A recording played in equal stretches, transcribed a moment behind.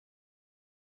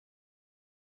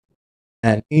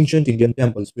and ancient Indian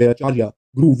temples where Acharya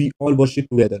grew, we all worship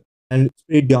together and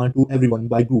spread Gyan to everyone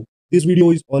by group. This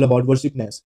video is all about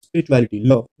worshipness, spirituality,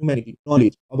 love, humanity,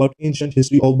 knowledge about ancient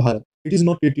history of Bharat. It is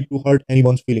not created to hurt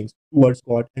anyone's feelings towards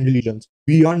God and religions.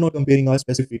 We are not comparing our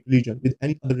specific religion with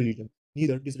any other religion,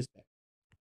 neither disrespect.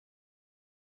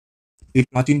 एक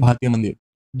प्राचीन भारतीय मंदिर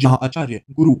जहां आचार्य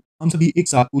गुरु हम सभी एक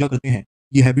साथ पूजा करते हैं।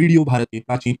 यह वीडियो भारत के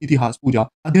प्राचीन इतिहास, पूजा,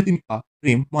 आध्यात्मिकता,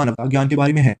 प्रेम, मानवता, ज्ञान के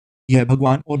बारे में है। यह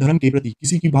भगवान और धर्म के प्रति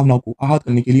किसी की भावनाओं को आहत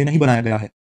करने के लिए नहीं बनाया गया है।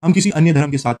 हम किसी अन्य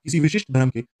धर्म के साथ किसी विशिष्ट धर्म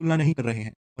की तुलना नहीं कर रहे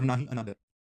हैं और ना ही अनादर।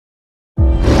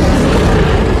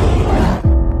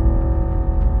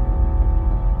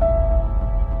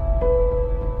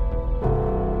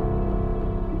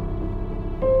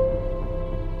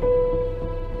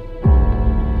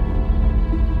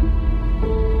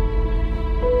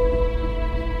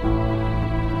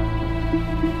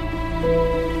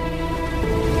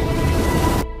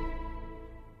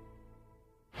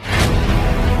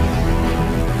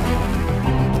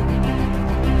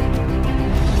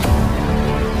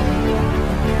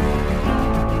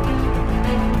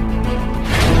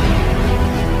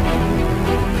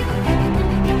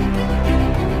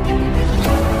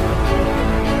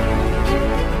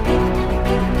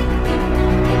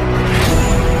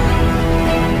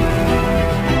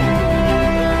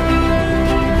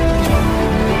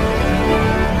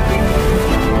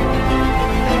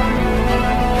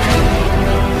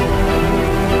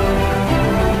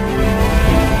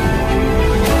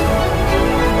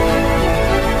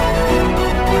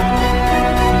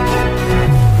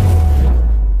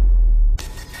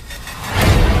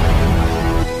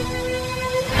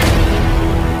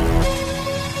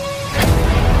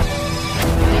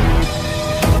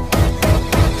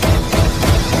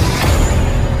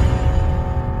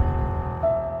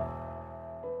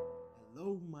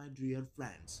 Hello, my dear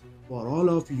friends. For all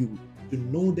of you to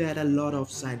know that a lot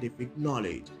of scientific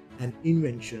knowledge and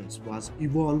inventions was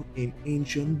evolved in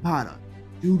ancient Bharat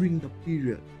during the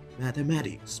period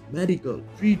mathematics, medical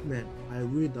treatment,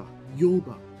 Ayurveda,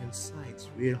 yoga, and science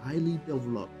were highly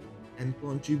developed and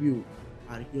contribute.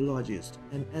 Archaeologists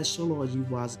and astrology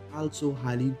was also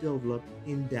highly developed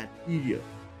in that period.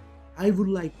 I would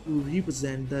like to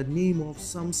represent the name of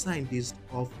some scientists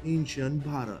of ancient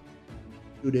Bharat.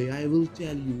 Today I will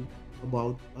tell you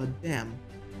about a them,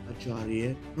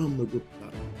 Acharya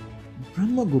Brahmagupta.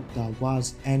 Brahmagupta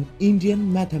was an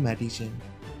Indian mathematician,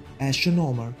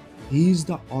 astronomer. He is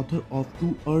the author of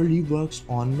two early works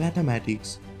on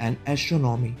mathematics and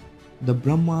astronomy, the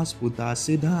Brahmasputra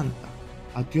Siddhanta,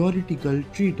 a theoretical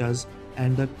treatise,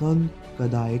 and the Kand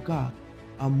Kadayaka,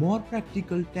 a more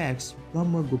practical text.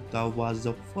 Brahmagupta was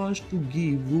the first to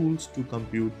give rules to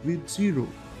compute with zero.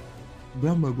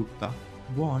 Brahmagupta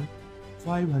born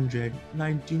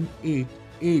 598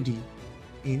 AD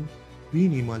in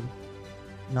Binimal,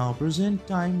 now present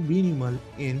time Binimal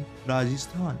in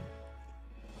Rajasthan.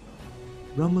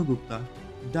 Brahmagupta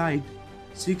died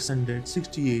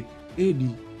 668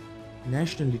 AD.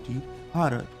 Nationality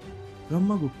Bharat.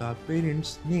 Brahmagupta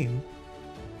parents name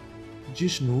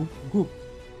Jishnu Gupta.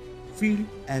 Field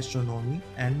astronomy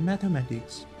and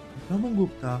mathematics.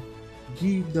 Brahmagupta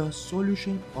give the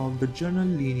solution of the general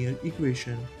linear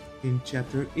equation in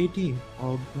chapter 18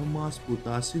 of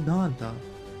Brahmasputra Siddhanta.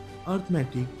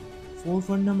 Arithmetic, four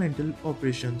fundamental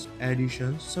operations: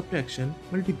 addition, subtraction,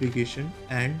 multiplication,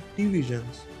 and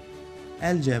divisions.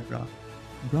 Algebra.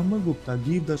 Brahmagupta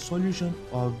give the solution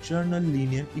of general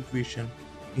linear equation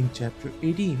in chapter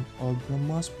 18 of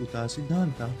Brahmasputra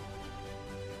Siddhanta.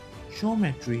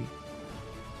 Geometry.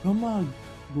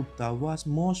 Brahmagupta was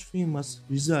most famous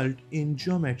result in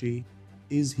geometry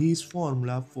is his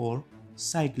formula for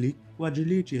cyclic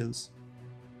quadrilaterals.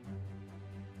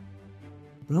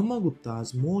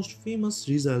 Brahmagupta's most famous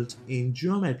result in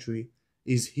geometry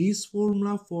is his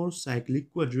formula for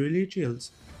cyclic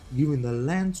quadrilaterals. Given the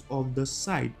length of the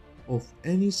side of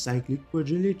any cyclic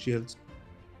quadrilaterals,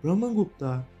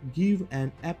 Brahmagupta give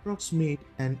an approximate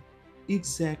and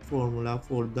exact formula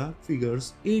for the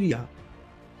figure's area.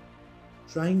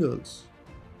 Triangles.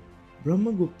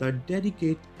 Brahmagupta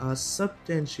dedicate a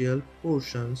substantial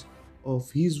portions of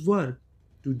his work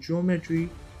to geometry.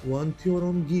 One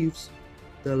theorem gives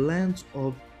the length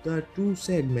of the two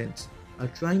segments a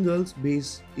triangle's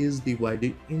base is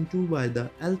divided into by the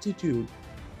altitude.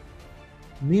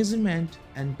 Measurement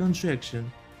and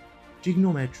construction.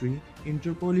 Trigonometry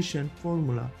interpolation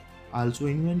formula, also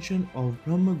invention of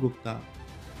Brahmagupta.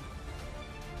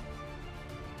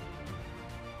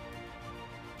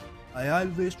 I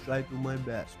always try to my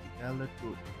best to tell the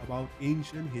truth about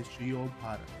ancient history of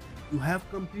Bharat. You have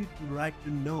completely right to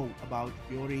know about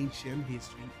your ancient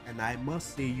history, and I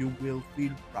must say you will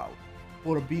feel proud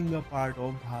for being a part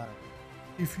of Bharat.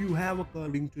 If you have a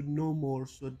calling to know more,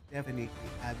 so definitely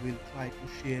I will try to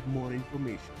share more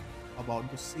information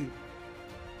about the same.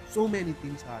 So many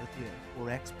things are there for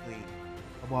explain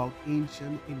about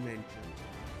ancient inventions,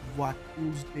 what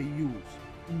tools they use,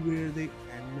 where they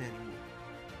and many more.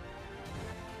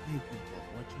 Thank you for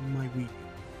watching my video.